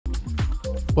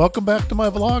Welcome back to my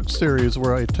vlog series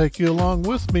where I take you along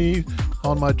with me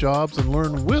on my jobs and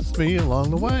learn with me along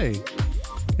the way.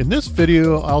 In this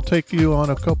video, I'll take you on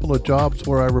a couple of jobs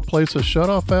where I replace a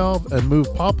shutoff valve and move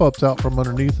pop-ups out from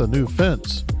underneath a new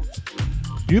fence.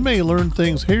 You may learn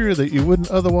things here that you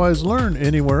wouldn't otherwise learn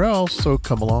anywhere else, so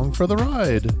come along for the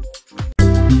ride.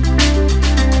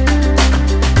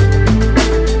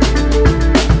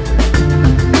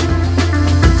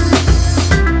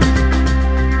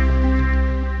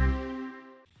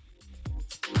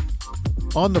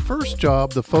 On the first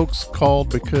job, the folks called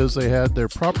because they had their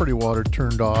property water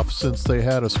turned off since they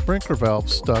had a sprinkler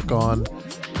valve stuck on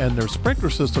and their sprinkler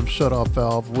system shutoff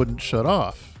valve wouldn't shut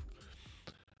off.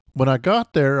 When I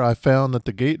got there, I found that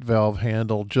the gate valve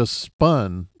handle just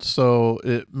spun, so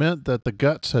it meant that the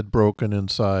guts had broken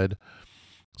inside.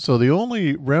 So the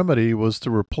only remedy was to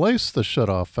replace the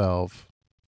shutoff valve.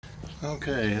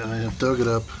 Okay, I have dug it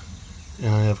up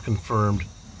and I have confirmed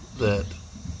that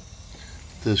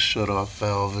this shutoff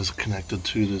valve is connected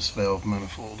to this valve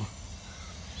manifold.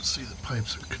 See, the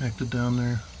pipes are connected down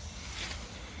there.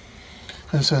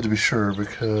 I just had to be sure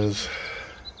because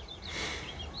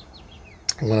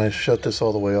when I shut this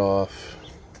all the way off,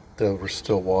 there was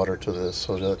still water to this,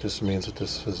 so that just means that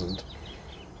this isn't,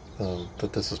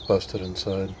 that this is busted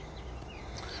inside,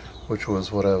 which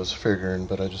was what I was figuring,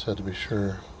 but I just had to be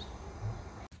sure.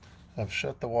 I've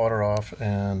shut the water off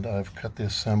and I've cut the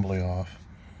assembly off.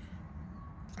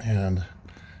 And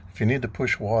if you need to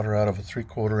push water out of a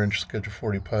 3/4 inch Schedule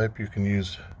 40 pipe, you can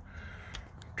use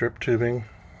drip tubing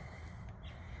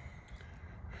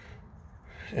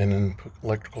and then put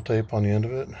electrical tape on the end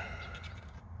of it.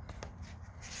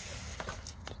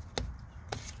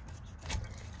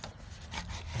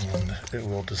 And it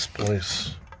will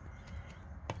displace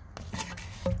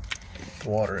the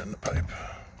water in the pipe.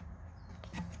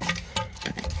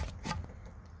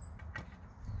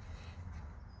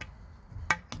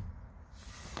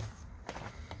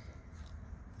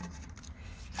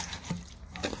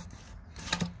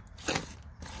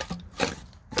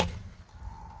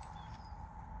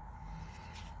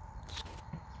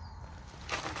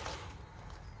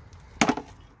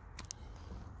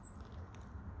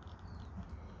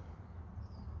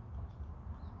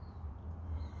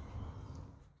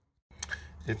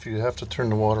 If you have to turn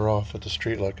the water off at the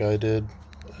street like I did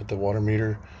at the water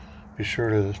meter, be sure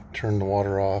to turn the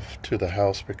water off to the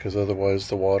house, because otherwise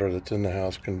the water that's in the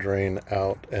house can drain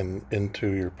out and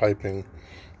into your piping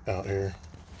out here.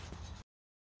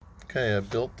 Okay, I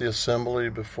built the assembly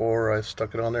before I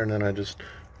stuck it on there, and then I just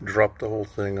dropped the whole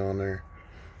thing on there.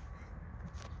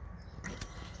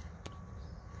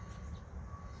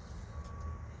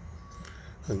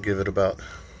 And give it about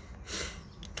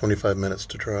 25 minutes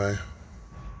to dry.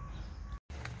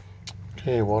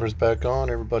 Okay, water's back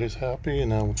on, everybody's happy, and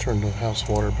now we'll turn the house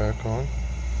water back on.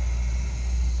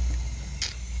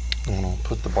 And I'll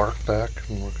put the bark back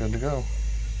and we're good to go.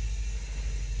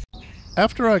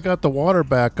 After I got the water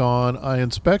back on, I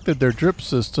inspected their drip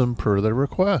system per their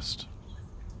request.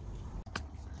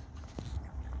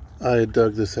 I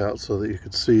dug this out so that you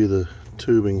could see the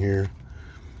tubing here.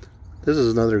 This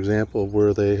is another example of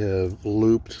where they have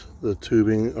looped the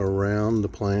tubing around the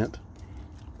plant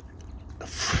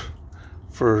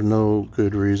for no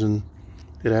good reason.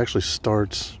 It actually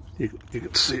starts, you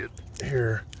can see it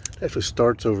here, it actually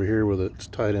starts over here where it's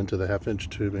tied into the 1/2 inch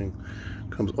tubing,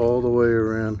 comes all the way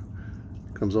around,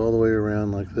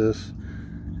 like this,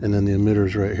 and then the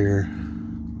emitter's right here.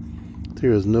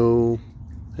 There is no,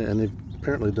 and they've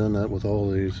apparently done that with all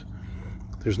these,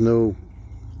 there's no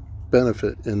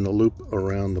benefit in the loop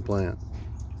around the plant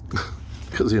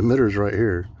because the emitter's right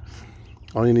here.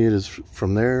 All you need is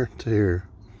from there to here.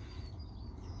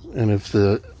 And if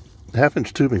the 1/2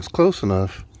 inch tubing is close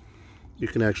enough, you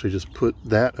can actually just put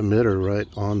that emitter right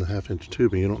on the 1/2 inch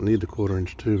tubing. You don't need the 1/4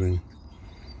 inch tubing.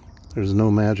 There's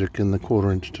no magic in the 1/4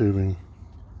 inch tubing.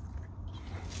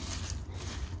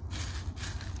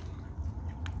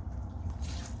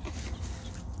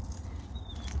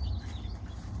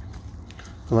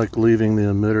 I like leaving the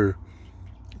emitter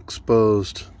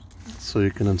exposed so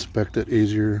you can inspect it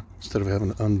easier instead of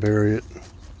having to unbury it.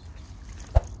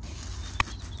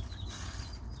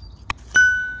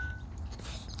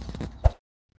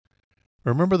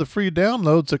 Remember the free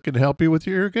downloads that can help you with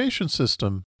your irrigation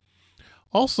system.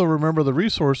 Also remember the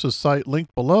resources site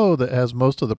linked below that has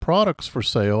most of the products for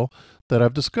sale that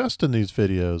I've discussed in these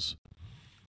videos.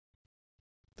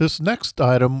 This next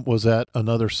item was at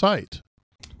another site.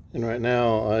 And right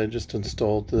now I just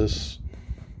installed this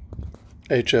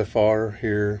HFR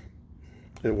here.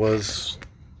 It was,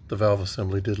 the valve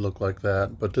assembly did look like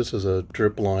that, but this is a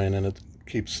drip line and it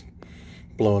keeps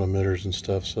blowing emitters and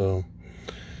stuff. So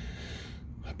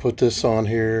I put this on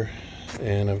here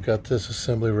and I've got this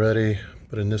assembly ready,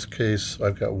 but in this case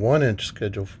I've got 1 inch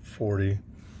schedule 40,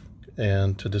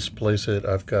 and to displace it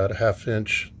I've got a 1/2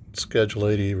 inch schedule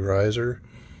 80 riser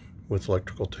with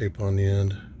electrical tape on the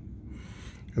end,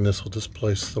 and this will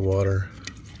displace the water.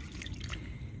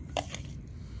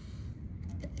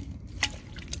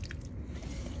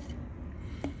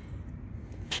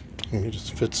 And it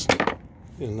just fits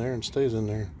in there and stays in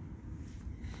there.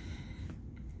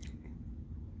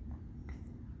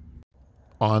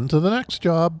 On to the next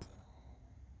job.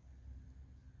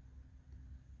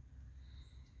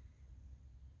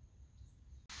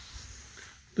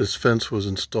 This fence was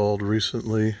installed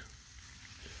recently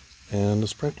and the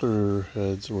sprinkler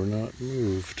heads were not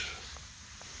moved.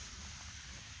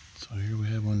 So here we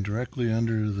have one directly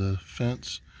under the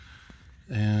fence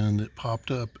and it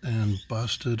popped up and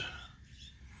busted.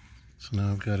 So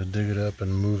now I've got to dig it up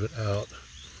and move it out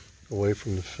away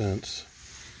from the fence.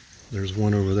 There's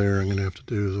one over there I'm going to have to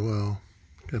do as well.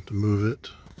 I have to move it.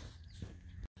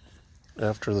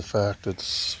 After the fact,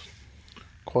 it's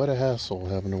quite a hassle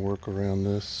having to work around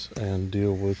this and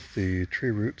deal with the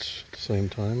tree roots at the same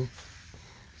time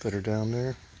that are down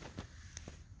there.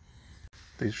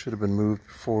 These should have been moved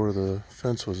before the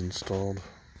fence was installed.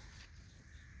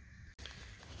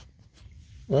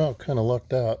 Well, kind of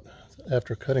lucked out.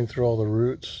 After cutting through all the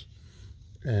roots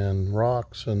and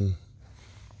rocks and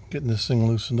getting this thing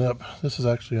loosened up, this is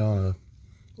actually on a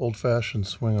old-fashioned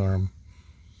swing arm.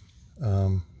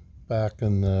 Back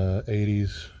in the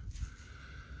 80s,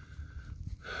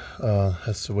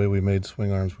 that's the way we made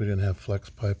swing arms. We didn't have flex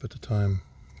pipe at the time,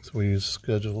 so we used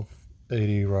schedule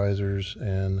 80 risers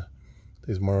and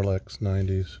these Marlex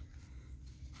 90s.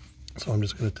 So I'm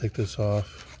just going to take this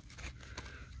off.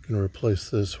 I'm going to replace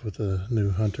this with a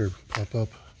new Hunter pop-up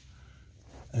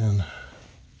and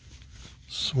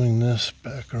swing this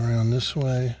back around this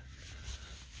way.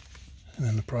 And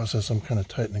in the process I'm kind of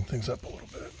tightening things up a little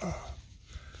bit.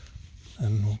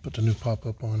 And we'll put the new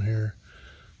pop-up on here,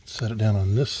 set it down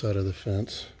on this side of the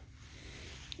fence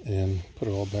and put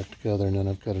it all back together, and then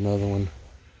I've got another one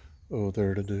over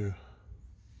there to do.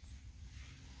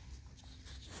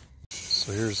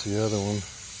 So here's the other one.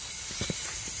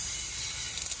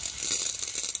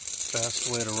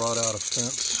 Fast way to rot out a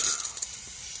fence.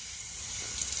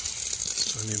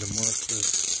 So I need to mark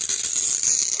this.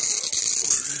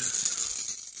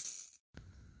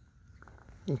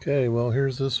 Okay, well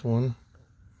here's this one.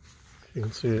 You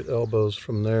can see it elbows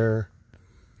from there,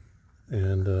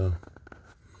 and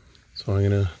so I'm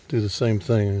going to do the same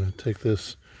thing. I'm going to take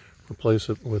this, replace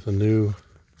it with a new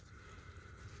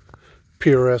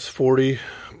PRS 40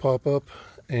 pop-up,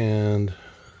 and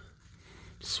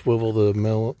swivel the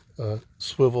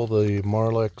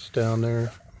Marlex down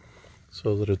there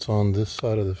so that it's on this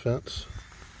side of the fence.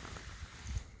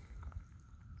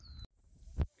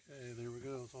 Okay, there we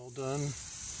go. It's all done.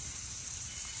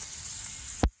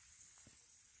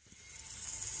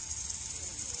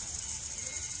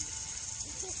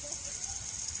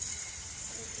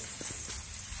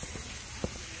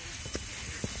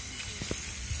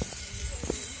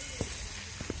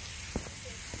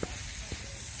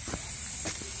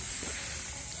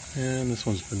 And this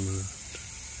one's been moved.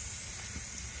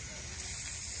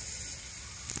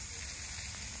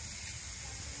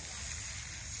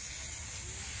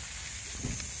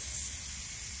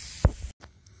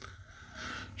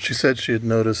 She said she had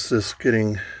noticed this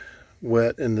getting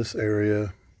wet in this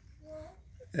area,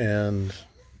 and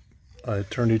I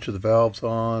turned each of the valves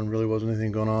on. Really wasn't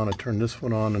anything going on. I turned this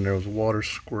one on and there was water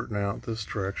squirting out this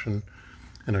direction,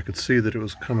 and I could see that it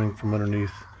was coming from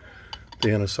underneath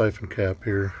the anti-siphon cap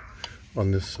here on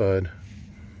this side.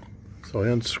 So I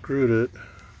unscrewed it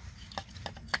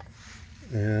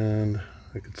and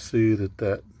I could see that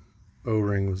that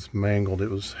O-ring was mangled.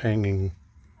 It was hanging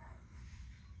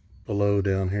below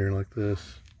down here like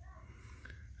this,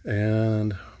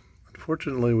 and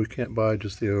unfortunately we can't buy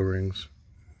just the O-rings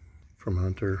from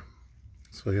Hunter,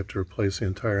 so you have to replace the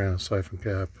entire anti-siphon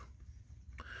cap,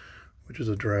 which is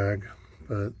a drag.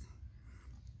 But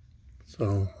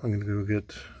so I'm going to go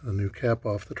get a new cap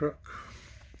off the truck.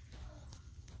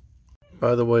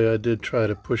 By the way, I did try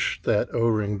to push that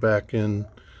O-ring back in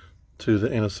to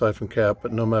the anti-siphon cap,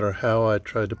 but no matter how I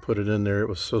tried to put it in there, it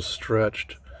was so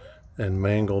stretched and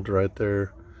mangled right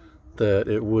there that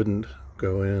it wouldn't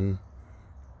go in.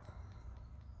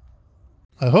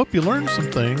 I hope you learned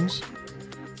some things.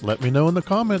 Let me know in the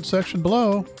comments section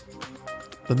below.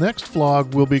 The next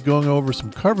vlog will be going over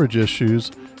some coverage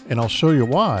issues, and I'll show you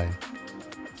why.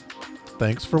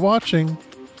 Thanks for watching.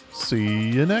 See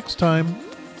you next time.